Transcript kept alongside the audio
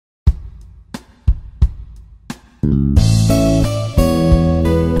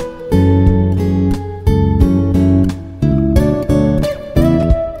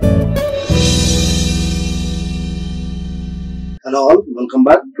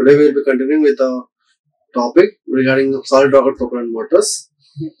Today we will be continuing with the topic regarding solid rocket propellant motors.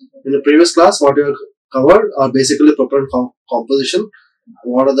 In the previous class, what we have covered are basically propellant composition.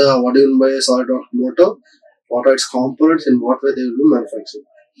 What do you mean by a solid rocket motor? What are its components? In what way they will be manufactured?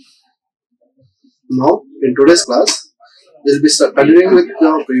 Now, in today's class, we will be continuing with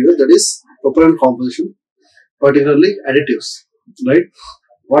the previous, that is propellant composition, particularly additives. Right?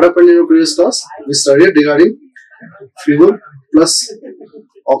 What happened in the previous class? We studied regarding fuel plus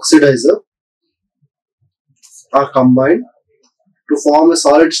oxidizer are combined to form a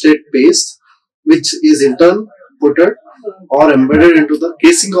solid state paste, which is in turn put or embedded into the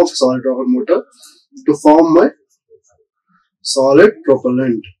casing of a solid rocket motor to form a solid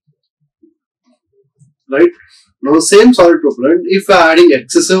propellant. Right? Now the same solid propellant, if we are adding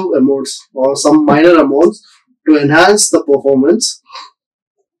excessive amounts or some minor amounts to enhance the performance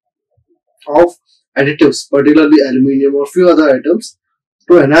of additives, particularly aluminium or few other items,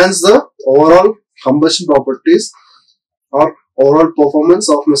 to enhance the overall combustion properties or overall performance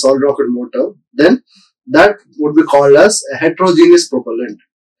of a solid rocket motor, then that would be called as a heterogeneous propellant.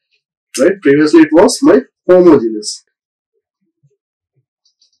 Right? Previously it was my homogeneous.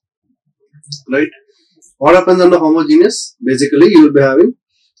 Right? What happens under homogeneous? Basically, you will be having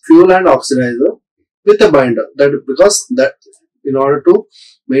fuel and oxidizer with a binder. Because in order to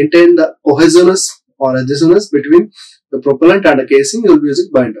maintain the cohesiveness or adhesiveness between the propellant and the casing, you will be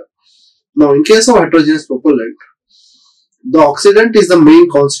using binder. Now, in case of heterogeneous propellant, the oxidant is the main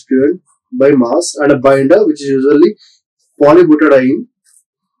constituent by mass and a binder, which is usually polybutadiene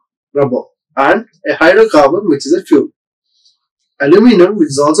rubber, and a hydrocarbon, which is a fuel. Aluminium, which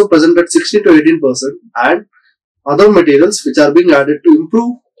is also present at 16 to 18%, and other materials which are being added to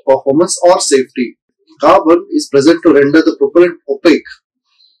improve performance or safety. Carbon is present to render the propellant opaque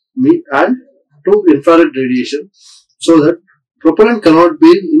and to infrared radiation, so that propellant cannot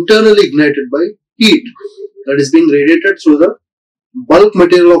be internally ignited by heat that is being radiated through the bulk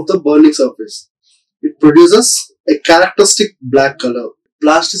material of the burning surface. It produces a characteristic black color.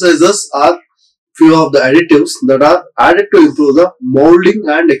 Plasticizers are few of the additives that are added to improve the molding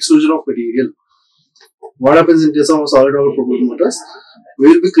and extrusion of material. What happens in case of solid rocket propellant motors? We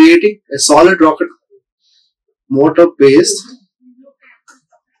will be creating a solid rocket motor paste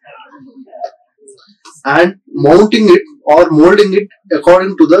and mounting it or molding it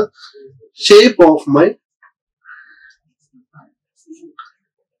according to the shape of my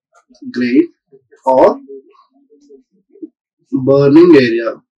grate or burning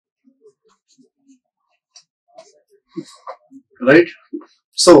area. Right?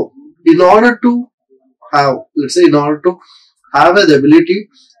 So, in order to have the ability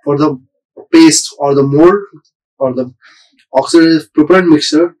for the paste or the mold or the oxidative propellant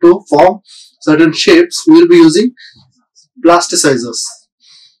mixture to form certain shapes, we will be using plasticizers.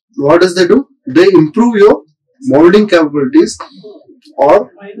 What does they do? They improve your molding capabilities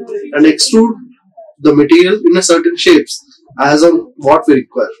and extrude the material in a certain shapes as on what we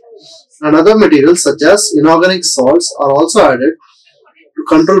require. And other materials such as inorganic salts are also added to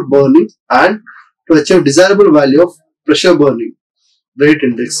control burning and to achieve desirable value of pressure burning rate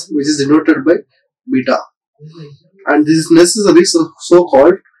index, which is denoted by beta. And this is necessary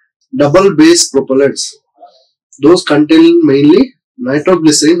so-called double base propellants. Those contain mainly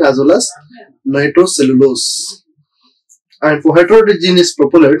nitroglycerin as well as nitrocellulose. And for heterogeneous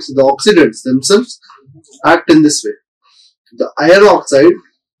propellants, the oxidants themselves act in this way. The iron oxide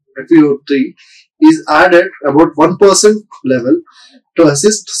FeO3 is added about 1% level to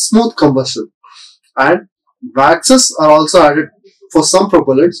assist smooth combustion, and waxes are also added for some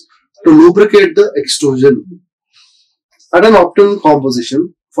propellants to lubricate the extrusion. At an optimum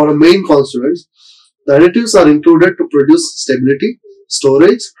composition for a main constituents, the additives are included to produce stability,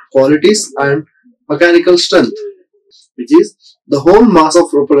 storage, qualities and mechanical strength, which is the whole mass of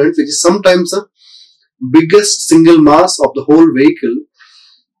propellant, which is sometimes the biggest single mass of the whole vehicle.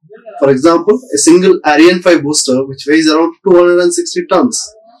 For example, a single Ariane 5 booster which weighs around 260 tons,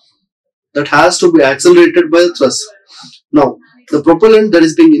 that has to be accelerated by the thrust. Now, the propellant that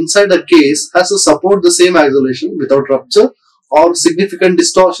is being inside the case has to support the same acceleration without rupture or significant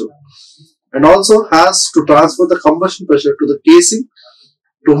distortion, and also has to transfer the combustion pressure to the casing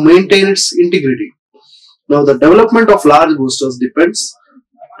to maintain its integrity. Now, the development of large boosters depends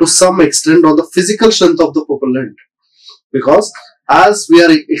to some extent on the physical strength of the propellant, because as we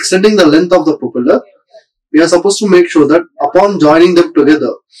are extending the length of the propeller, we are supposed to make sure that upon joining them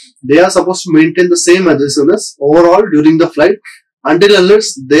together, they are supposed to maintain the same adhesiveness overall during the flight until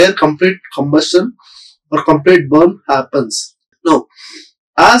unless their complete combustion or complete burn happens. Now,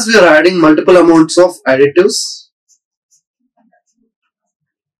 as we are adding multiple amounts of additives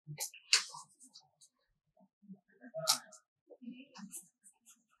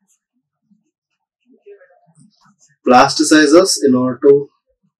Plasticizers in order to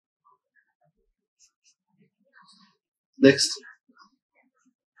next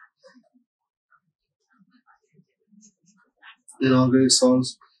inorganic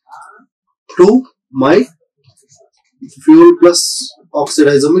salts to my fuel plus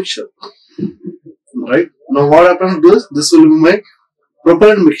oxidizer mixture. Right now, what happens to this will be my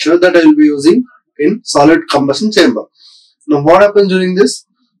propellant mixture that I will be using in solid combustion chamber. Now, what happens during this?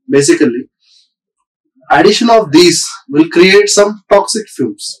 Basically, addition of these will create some toxic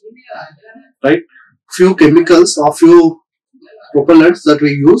fumes. Right, few chemicals or few propellants that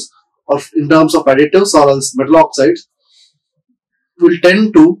we use, or in terms of additives or else metal oxides, will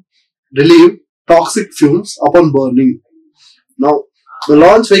tend to relieve toxic fumes upon burning. Now, the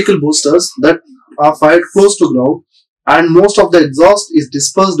launch vehicle boosters that are fired close to ground and most of the exhaust is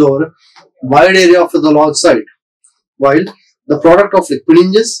dispersed over a wide area of the launch site, while the product of liquid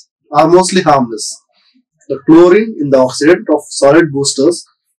engines are mostly harmless. The chlorine in the oxidant of solid boosters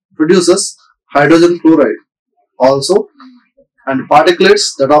produces hydrogen chloride also, and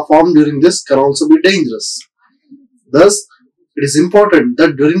particulates that are formed during this can also be dangerous. Thus, it is important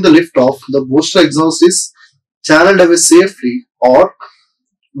that during the liftoff, the booster exhaust is channeled away safely or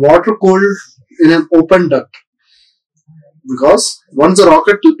water cooled in an open duct, because once the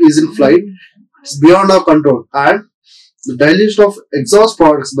rocket is in flight, it's beyond our control, and the dilution of exhaust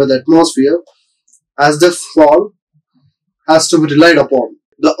products by the atmosphere as they fall has to be relied upon.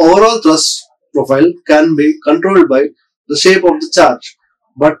 The overall thrust profile can be controlled by the shape of the charge,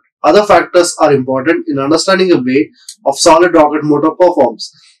 but other factors are important in understanding a way of solid rocket motor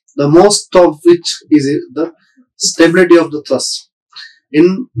performs, the most of which is the stability of the thrust.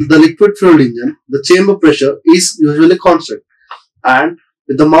 In the liquid fuel engine, the chamber pressure is usually constant, and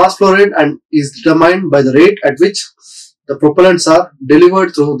with the mass flow rate and is determined by the rate at which the propellants are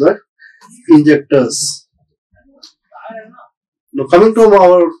delivered through the injectors. Now, coming to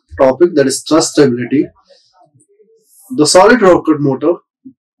our topic, that is thrust stability. The solid rocket motor,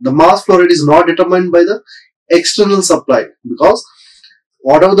 the mass flow rate is not determined by the external supply, because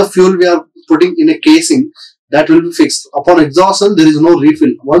whatever the fuel we are putting in a casing, that will be fixed. Upon exhaustion, there is no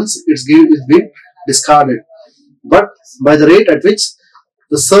refill once it's been discarded, but by the rate at which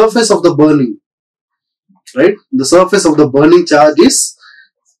the surface of the burning, right, the surface of the burning charge is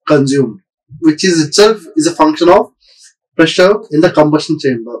consumed, which is itself is a function of pressure in the combustion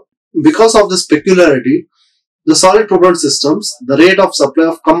chamber. Because of this peculiarity, the solid propellant systems, the rate of supply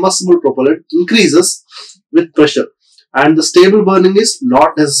of combustible propellant increases with pressure, and the stable burning is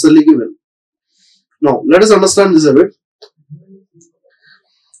not necessarily given. Now, let us understand this a bit.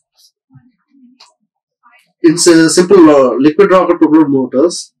 In simple liquid rocket propellant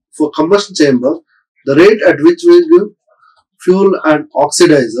motors, for combustion chamber, the rate at which we give fuel and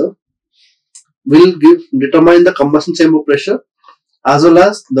oxidizer will determine the combustion chamber pressure as well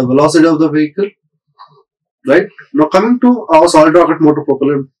as the velocity of the vehicle. Right, now coming to our solid rocket motor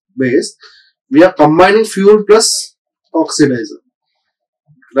propellant base, we are combining fuel plus oxidizer.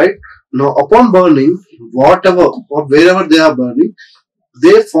 Right, now upon burning, whatever or wherever they are burning,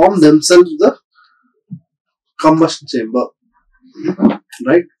 they form themselves the combustion chamber.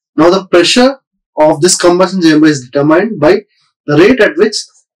 Right, now the pressure of this combustion chamber is determined by the rate at which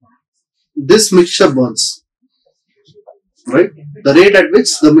this mixture burns. Right, the rate at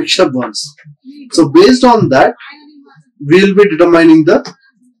which the mixture burns. So based on that, we will be determining the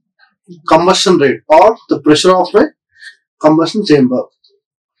combustion rate or the pressure of a combustion chamber.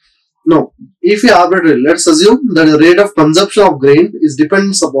 Now, if we arbitrarily, let's assume that the rate of consumption of grain is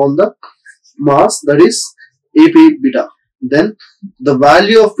depends upon the mass, that is AP beta. Then the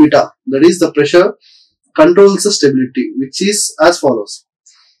value of beta, that is the pressure, controls the stability, which is as follows.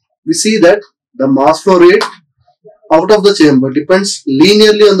 We see that the mass flow rate out of the chamber depends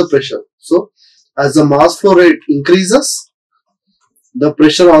linearly on the pressure. So, as the mass flow rate increases, the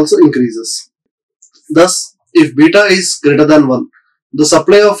pressure also increases. Thus, if beta is greater than 1, the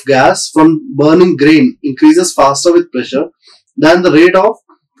supply of gas from burning grain increases faster with pressure than the rate of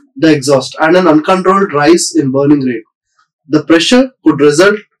the exhaust, and an uncontrolled rise in burning rate. The pressure could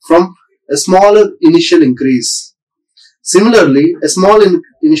result from a smaller initial increase. Similarly, a small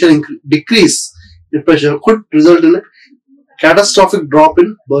initial decrease in pressure could result in a catastrophic drop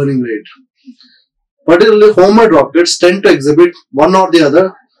in burning rate. Particularly, homemade rockets tend to exhibit one or the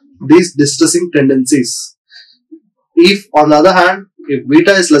other these distressing tendencies. If, on the other hand, if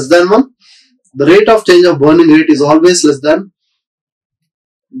beta is less than 1, the rate of change of burning rate is always less than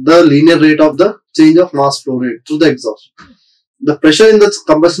the linear rate of the change of mass flow rate through the exhaust. the pressure in the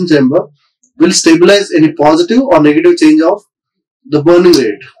combustion chamber will stabilize any positive or negative change of the burning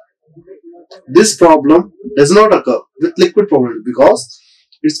rate. This problem does not occur with liquid propellant because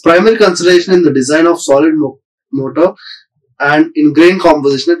its primary consideration in the design of solid motor and in grain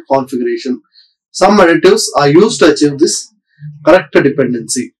composition and configuration. Some additives are used to achieve this correct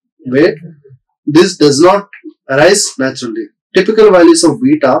dependency, where this does not arise naturally. Typical values of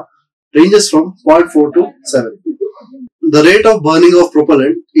beta ranges from 0.4 to 7. The rate of burning of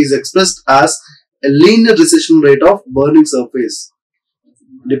propellant is expressed as a linear recession rate of burning surface.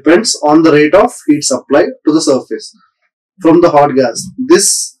 Depends on the rate of heat supply to the surface from the hot gas.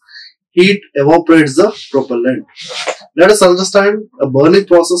 This heat evaporates the propellant. Let us understand a burning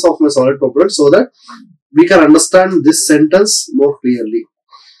process of my solid propellant so that we can understand this sentence more clearly.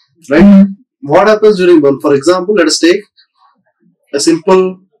 Right? What happens during burn? For example, let us take a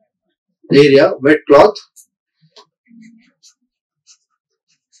simple area, wet cloth.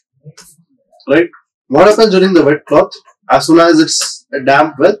 Right? What happens during the wet cloth? As soon as it's a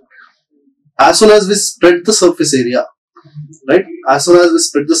damp wet, as soon as we spread the surface area, right? As soon as we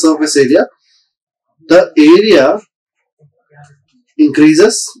spread the surface area, the area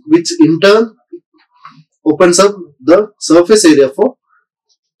increases, which in turn opens up the surface area for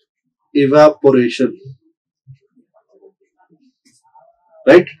evaporation.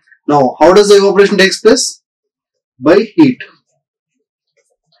 Right? Now, how does the evaporation takes place? By heat.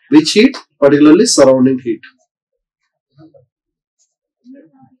 Which heat? Particularly surrounding heat.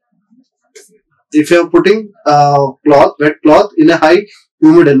 If you are putting wet cloth in a high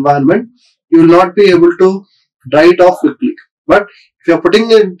humid environment, you will not be able to dry it off quickly. But if you are putting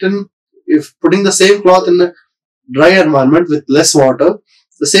the same cloth in a dry environment with less water,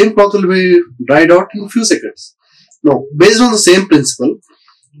 the same cloth will be dried out in few seconds. Now, based on the same principle,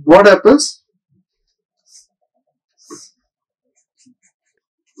 what happens?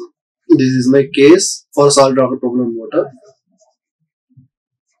 This is my case for solid rocket propellant motor.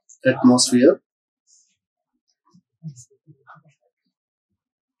 Atmosphere,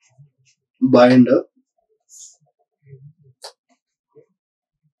 binder,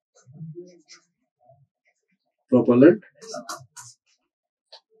 propellant,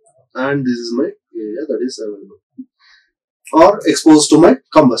 and this is my area that is available or exposed to my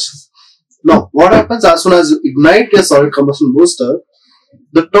combustion. Now, what happens as soon as you ignite a solid combustion booster,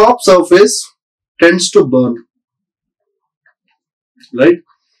 the top surface tends to burn. Right?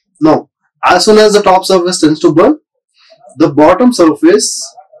 Now, as soon as the top surface tends to burn, the bottom surface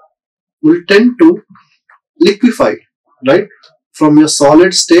will tend to liquefy, right? From your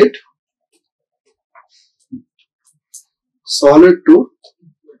solid state, solid to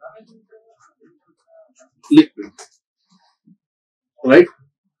liquid, right?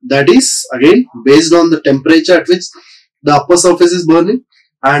 That is again based on the temperature at which the upper surface is burning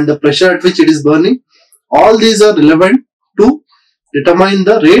and the pressure at which it is burning. All these are relevant to determine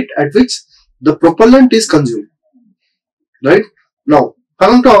the rate at which the propellant is consumed. Right? Now,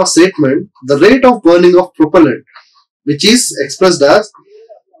 coming to our statement, the rate of burning of propellant, which is expressed as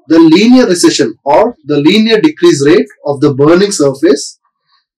the linear recession or the linear decrease rate of the burning surface,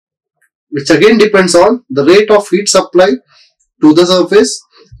 which again depends on the rate of heat supply to the surface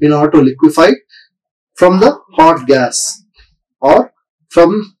in order to liquefy from the hot gas or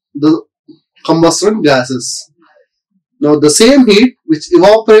from the combustion gases. Now, the same heat which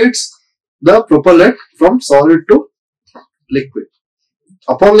evaporates the propellant from solid to liquid.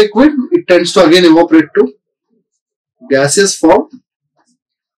 Upon liquid, it tends to again evaporate to gaseous form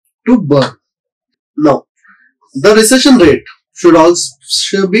to burn. Now, the recession rate should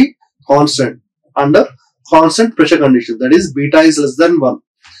also be constant under constant pressure condition, that is beta is less than 1.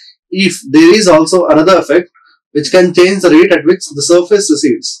 If there is also another effect which can change the rate at which the surface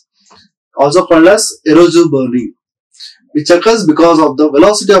recedes, also called as erosive burning, which occurs because of the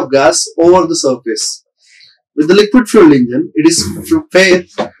velocity of gas over the surface. With the liquid fuel engine, it is fair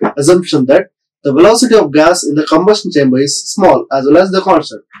assumption that the velocity of gas in the combustion chamber is small as well as the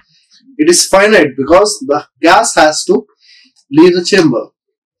constant. It is finite because the gas has to leave the chamber,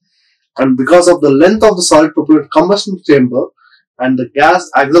 and because of the length of the solid propellant combustion chamber and the gas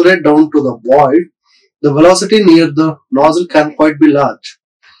accelerate down to the void, the velocity near the nozzle can quite be large.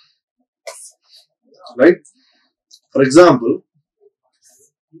 Right? For example,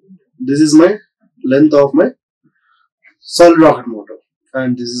 this is my length of my solid rocket motor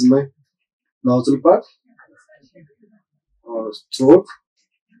and this is my nozzle part or throat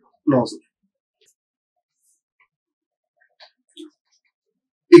nozzle.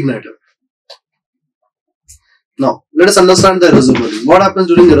 Igniter. Now, let us understand the erosive burning. What happens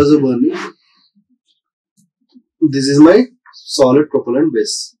during erosive burning? This is my solid propellant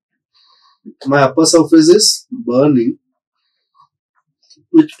base. My upper surface is burning,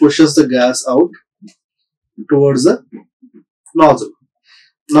 which pushes the gas out towards the nozzle.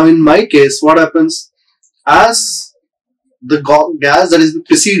 Now in my case, what happens? As the gas that is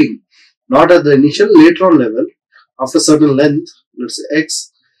preceding, not at the initial, later on level, after certain length, let's say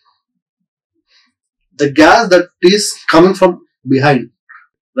x, the gas that is coming from behind,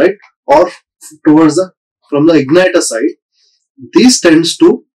 right, or towards the from the igniter side, this tends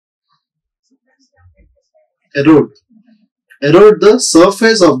to erode the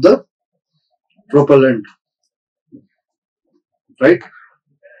surface of the propellant, right?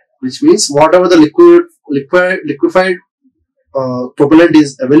 Which means whatever the liquefied propellant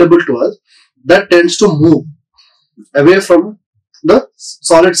is available to us, that tends to move away from the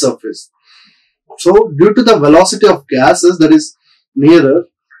solid surface. So due to the velocity of gases that is nearer,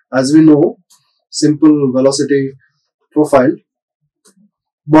 as we know, simple velocity profile,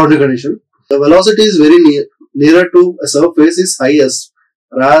 boundary condition, the velocity is very nearer to a surface is highest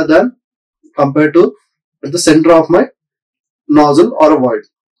rather than compared to at the center of my nozzle or a void.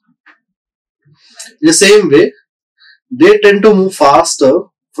 In the same way, they tend to move faster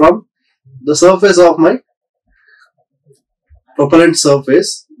from the surface of my propellant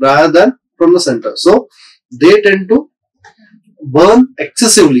surface rather than from the center. So they tend to burn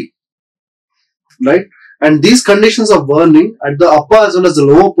excessively, right? And these conditions of burning at the upper as well as the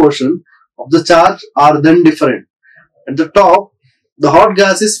lower portion of the charge are then different. At the top, the hot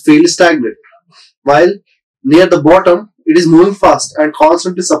gas is fairly stagnant, while near the bottom, it is moving fast and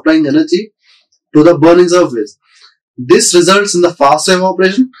constantly supplying energy to the burning surface. This results in the faster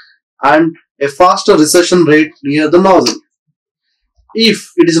evaporation and a faster recession rate near the nozzle.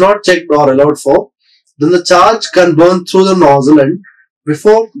 If it is not checked or allowed for, then the charge can burn through the nozzle end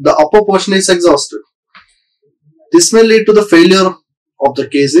before the upper portion is exhausted. This may lead to the failure of the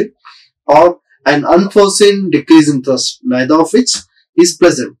casing or an unforeseen decrease in thrust, neither of which is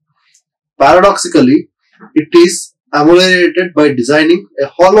pleasant. Paradoxically, it is ameliorated by designing a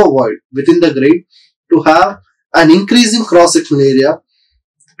hollow void within the grain to have an increasing cross-sectional area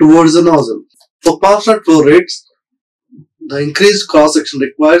towards the nozzle. For constant flow rates, the increased cross-section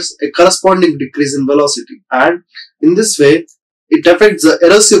requires a corresponding decrease in velocity, and in this way, it affects the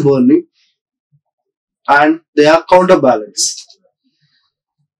erosive burning and they are counterbalanced.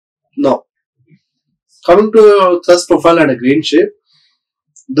 Now, coming to a thrust profile and a grain shape,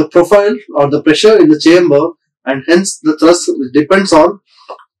 the profile or the pressure in the chamber and hence the thrust depends on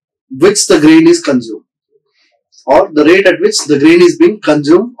which the grain is consumed or the rate at which the grain is being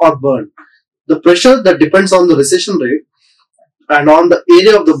consumed or burned. The pressure that depends on the recession rate and on the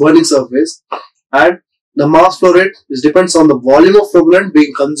area of the burning surface, and the mass flow rate which depends on the volume of propellant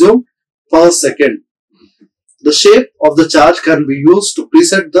being consumed per second. The shape of the charge can be used to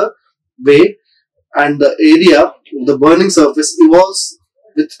preset the way and the area of the burning surface evolves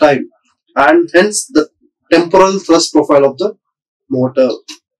with time, and hence the temporal thrust profile of the motor.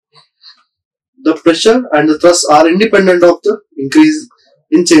 The pressure and the thrust are independent of the increase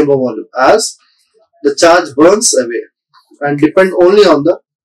in chamber volume as the charge burns away and depend only on the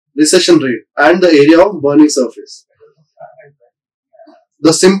recession rate and the area of burning surface.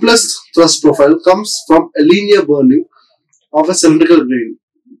 The simplest thrust profile comes from a linear burning of a cylindrical grain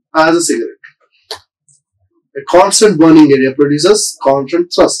as a cigarette. A constant burning area produces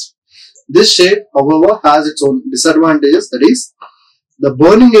constant thrust. This shape, however, has its own disadvantages, that is, the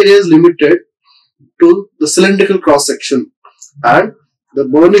burning area is limited to the cylindrical cross section and the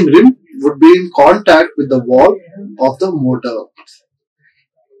burning rim would be in contact with the wall of the motor.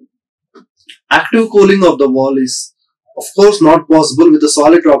 Active cooling of the wall is of course not possible with a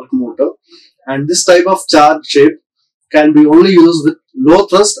solid rocket motor, and this type of charge shape can be only used with low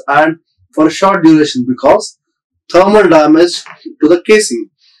thrust and for a short duration because thermal damage to the casing.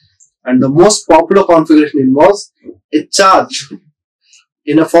 And the most popular configuration involves a charge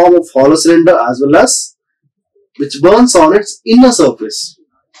in a form of hollow cylinder as well as which burns on its inner surface.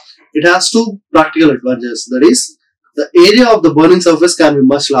 It has two practical advantages, that is, the area of the burning surface can be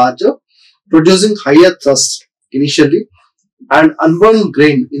much larger, producing higher thrust initially, and unburned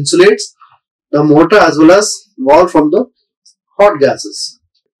grain insulates the motor as well as wall from the hot gases.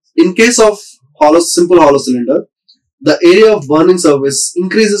 In case of simple hollow cylinder, the area of burning surface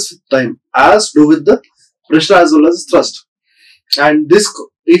increases with time as do with the pressure as well as thrust. And this,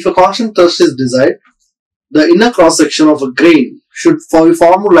 if a constant thrust is desired, the inner cross section of a grain should be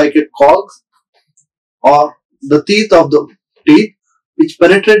formed like a cog or the teeth of the teeth which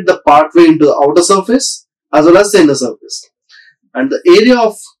penetrate the pathway into the outer surface as well as the inner surface. And the area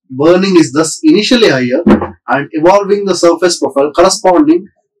of burning is thus initially higher and evolving the surface profile corresponding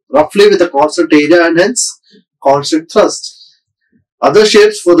roughly with a constant area and hence constant thrust. Other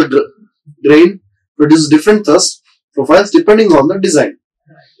shapes for the grain produce different thrust profiles depending on the design.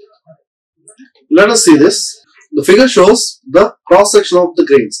 Let us see this. The figure shows the cross section of the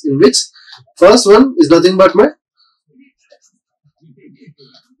grains, in which first one is nothing but my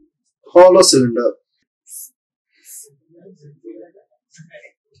hollow cylinder.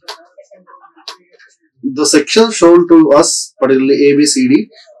 The sections shown to us, particularly A, B, C, D,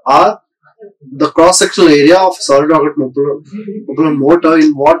 are the cross-sectional area of solid rocket propellant motor,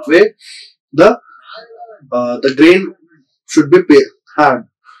 in what way the grain should be had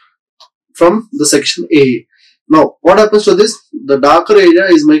from the section A. Now, what happens to this? The darker area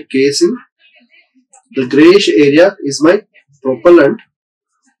is my casing, the greyish area is my propellant,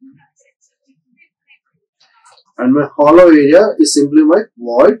 and my hollow area is simply my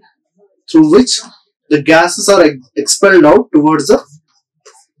void through which the gases are expelled out towards the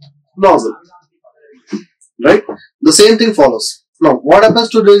nozzle. Right? The same thing follows. Now, what happens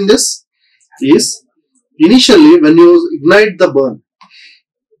to doing this is, initially when you ignite the burn,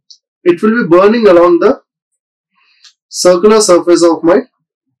 it will be burning along the circular surface of my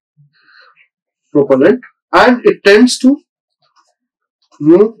propellant, and it tends to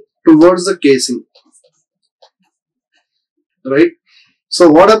move towards the casing. Right? So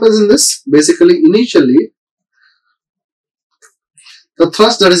what happens in this? Basically, initially the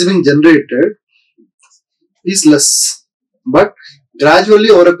thrust that is being generated is less, but gradually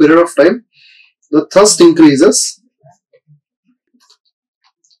over a period of time the thrust increases,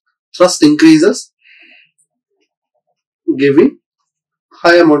 giving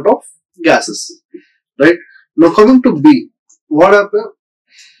high amount of gases. Right? Now coming to B, what happens?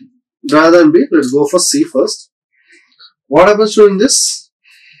 Rather than B, let's go for C first. What happens to this?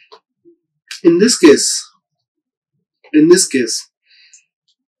 In this case,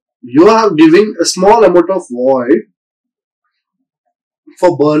 you are giving a small amount of void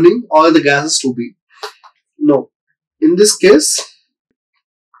for burning all the gases to be. No, in this case,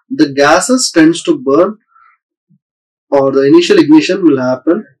 the gases tends to burn, or the initial ignition will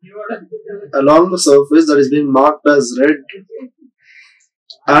happen along the surface that is being marked as red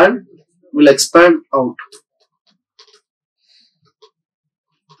and will expand out.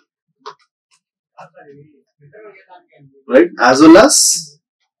 Right, as well as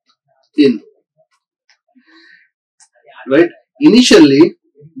in. Right, initially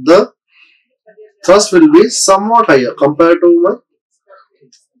the thrust will be somewhat higher compared to my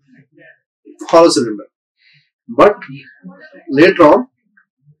hollow cylinder, but later on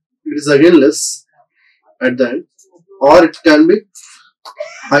it is again less at the end, or it can be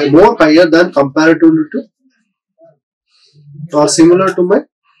more higher than comparatively to or similar to my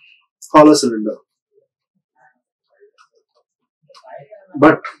hollow cylinder.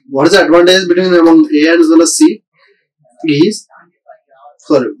 But what is the advantage between among A and as well as C is,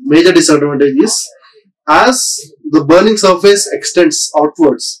 major disadvantage is, as the burning surface extends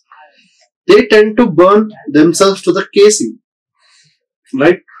outwards, they tend to burn themselves to the casing.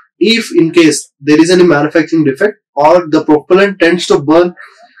 Right? If in case there is any manufacturing defect, or the propellant tends to burn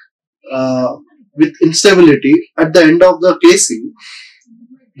with instability at the end of the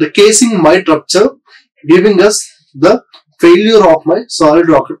casing might rupture, giving us the failure of my solid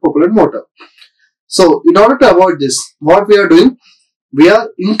rocket propellant motor. So, in order to avoid this, what we are doing, we are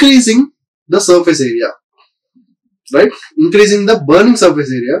increasing the surface area, right? Increasing the burning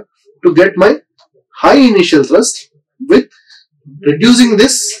surface area to get my high initial thrust with reducing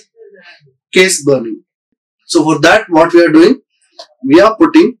this case burning. So, for that, what we are doing, we are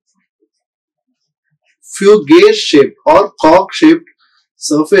putting few gear shaped or cork shaped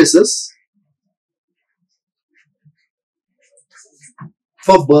surfaces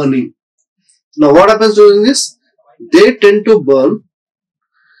for burning. Now what happens during this? They tend to burn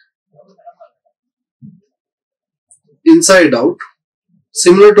inside out,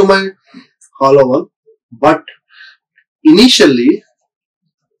 similar to my hollow one, but initially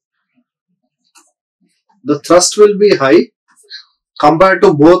the thrust will be high compared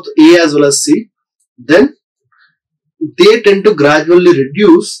to both A as well as C. Then they tend to gradually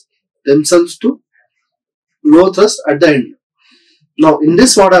reduce themselves to low thrust at the end. Now in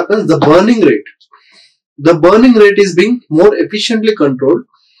this, what happens? The burning rate is being more efficiently controlled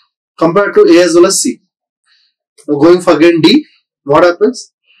compared to A as well as C. Now going for again D, what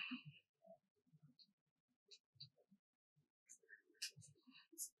happens?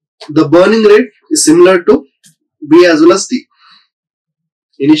 The burning rate is similar to B as well as D.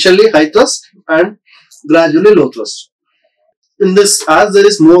 Initially high thrust and gradually low thrust. In this, as there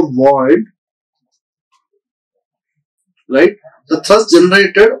is more void, right, the thrust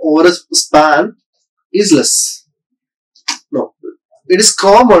generated over a span is less. No, it is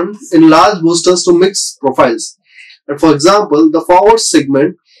common in large boosters to mix profiles. And for example, the forward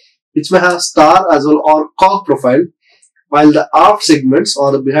segment, which may have star as well or cog profile, while the aft segments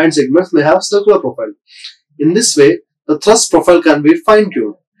or the behind segments may have circular profile. In this way, the thrust profile can be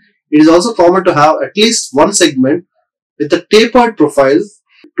fine-tuned. It is also common to have at least one segment with a tapered profile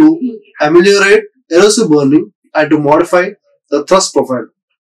to ameliorate erosive burning and to modify the thrust profile.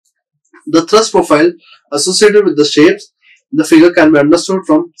 The thrust profile associated with the shapes in the figure can be understood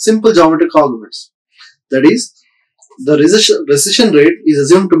from simple geometric arguments. That is, the recession rate is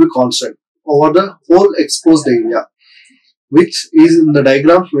assumed to be constant over the whole exposed area, which is in the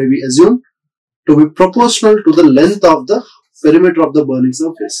diagrams may be assumed to be proportional to the length of the perimeter of the burning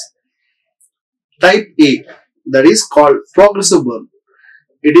surface. Type A, that is called progressive burn.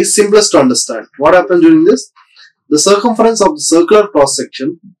 It is simplest to understand. What happens during this? The circumference of the circular cross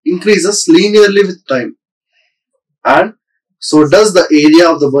section increases linearly with time, and so does the area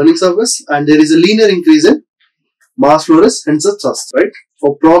of the burning surface, and there is a linear increase in mass flow rate, hence the thrust, right?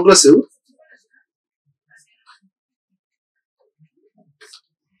 For progressive,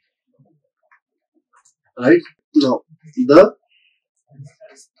 right, now the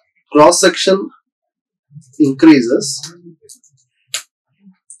cross section increases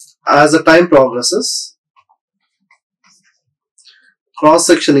as the time progresses. Cross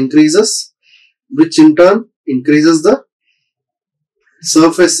section increases, which in turn increases the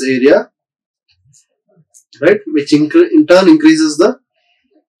surface area, right, which in turn increases the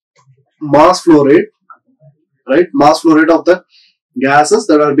mass flow rate, right, mass flow rate of the gases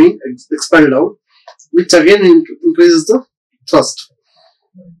that are being expelled out, which again increases the thrust,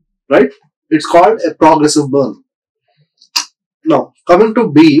 right. It's called a progressive burn. Now coming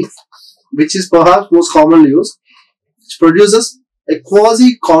to B, which is perhaps most commonly used, which produces a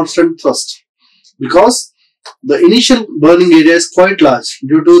quasi-constant thrust because the initial burning area is quite large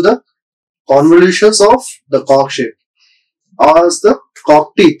due to the convolutions of the cork shape or as the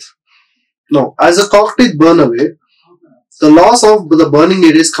cork teeth. Now, as the cork teeth burn away, the loss of the burning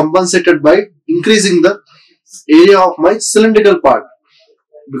area is compensated by increasing the area of my cylindrical part,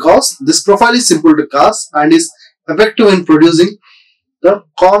 because this profile is simple to cast and is effective in producing the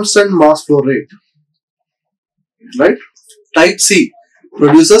constant mass flow rate, right. Type C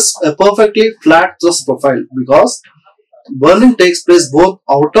produces a perfectly flat thrust profile because burning takes place both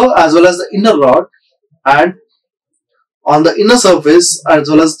outer as well as the inner rod and on the inner surface as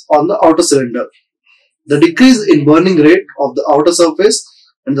well as on the outer cylinder. The decrease in burning rate of the outer surface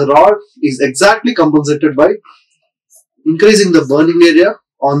and the rod is exactly compensated by increasing the burning area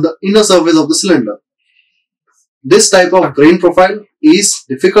on the inner surface of the cylinder. This type of grain profile is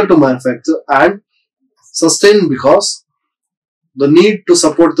difficult to manufacture and sustain because the need to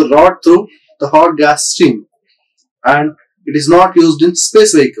support the rod through the hot gas stream, and it is not used in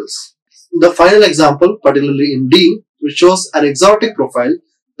space vehicles. The final example, particularly in D, which shows an exotic profile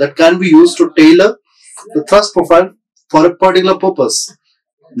that can be used to tailor the thrust profile for a particular purpose.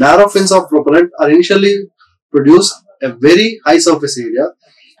 Narrow fins of propellant are initially produce a very high surface area,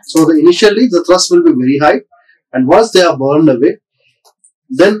 so initially the thrust will be very high, and once they are burned away,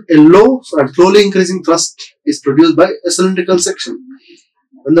 then a low and slowly increasing thrust is produced by a cylindrical section.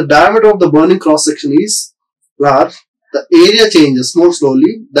 When the diameter of the burning cross section is large, the area changes more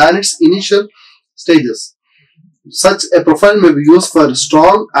slowly than its initial stages. Such a profile may be used for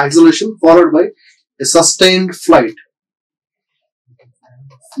strong acceleration followed by a sustained flight.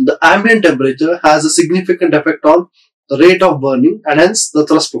 The ambient temperature has a significant effect on the rate of burning and hence the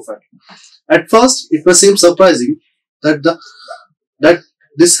thrust profile. At first, it may seem surprising that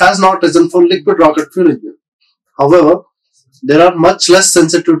this has not risen for liquid rocket fuel engine. However, they are much less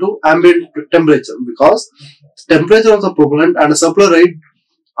sensitive to ambient temperature because the temperature of the propellant and the supply rate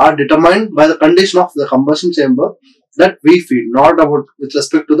are determined by the condition of the combustion chamber that we feed, not about with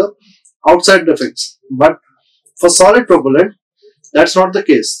respect to the outside effects. But for solid propellant, that's not the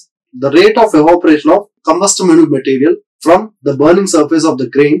case. The rate of evaporation of combustible material from the burning surface of the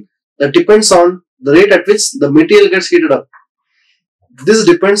grain that depends on the rate at which the material gets heated up. This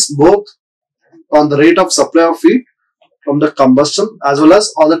depends both on the rate of supply of heat from the combustion as well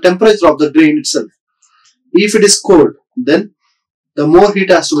as on the temperature of the grain itself. If it is cold, then the more heat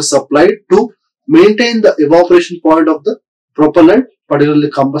has to be supplied to maintain the evaporation point of the propellant, particularly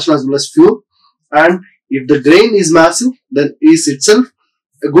combustion as well as fuel. And if the grain is massive, then it is itself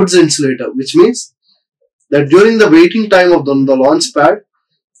a goods insulator, which means that during the waiting time of the launch pad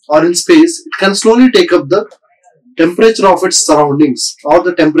or in space, it can slowly take up the temperature of its surroundings or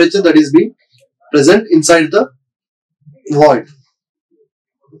the temperature that is being present inside the void.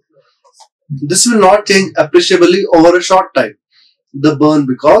 This will not change appreciably over a short time. The burn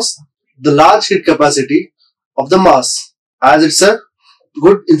because the large heat capacity of the mass has its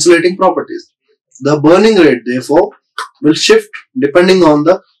good insulating properties. The burning rate therefore will shift depending on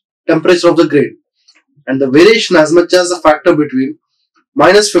the temperature of the grain, and the variation as much as a factor between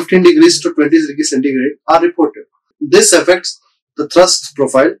minus 15 degrees to 20 degrees centigrade are reported. This affects the thrust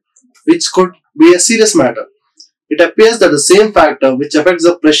profile, which could be a serious matter. It appears that the same factor which affects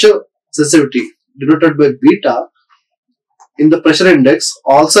the pressure sensitivity, denoted by beta in the pressure index,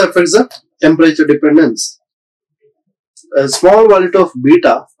 also affects the temperature dependence. A small value of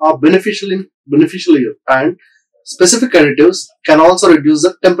beta are beneficial here, and specific additives can also reduce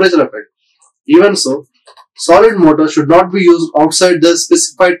the temperature effect. Even so, solid motor should not be used outside the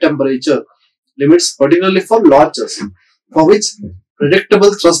specified temperature limits, particularly for launches, for which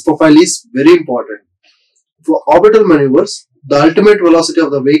predictable thrust profile is very important. For orbital maneuvers, the ultimate velocity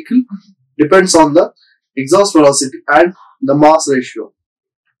of the vehicle depends on the exhaust velocity and the mass ratio,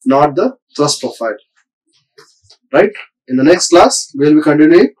 not the thrust profile. Right? In the next class, we will be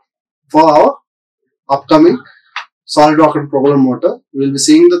continuing for our upcoming solid rocket propellant motor. We will be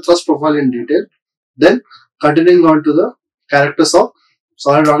seeing the thrust profile in detail. Then continuing on to the characters of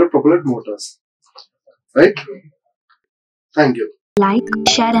solid rocket propellant motors. Right? Thank you. Like,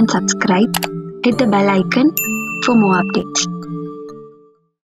 share and subscribe. Hit the bell icon for more updates.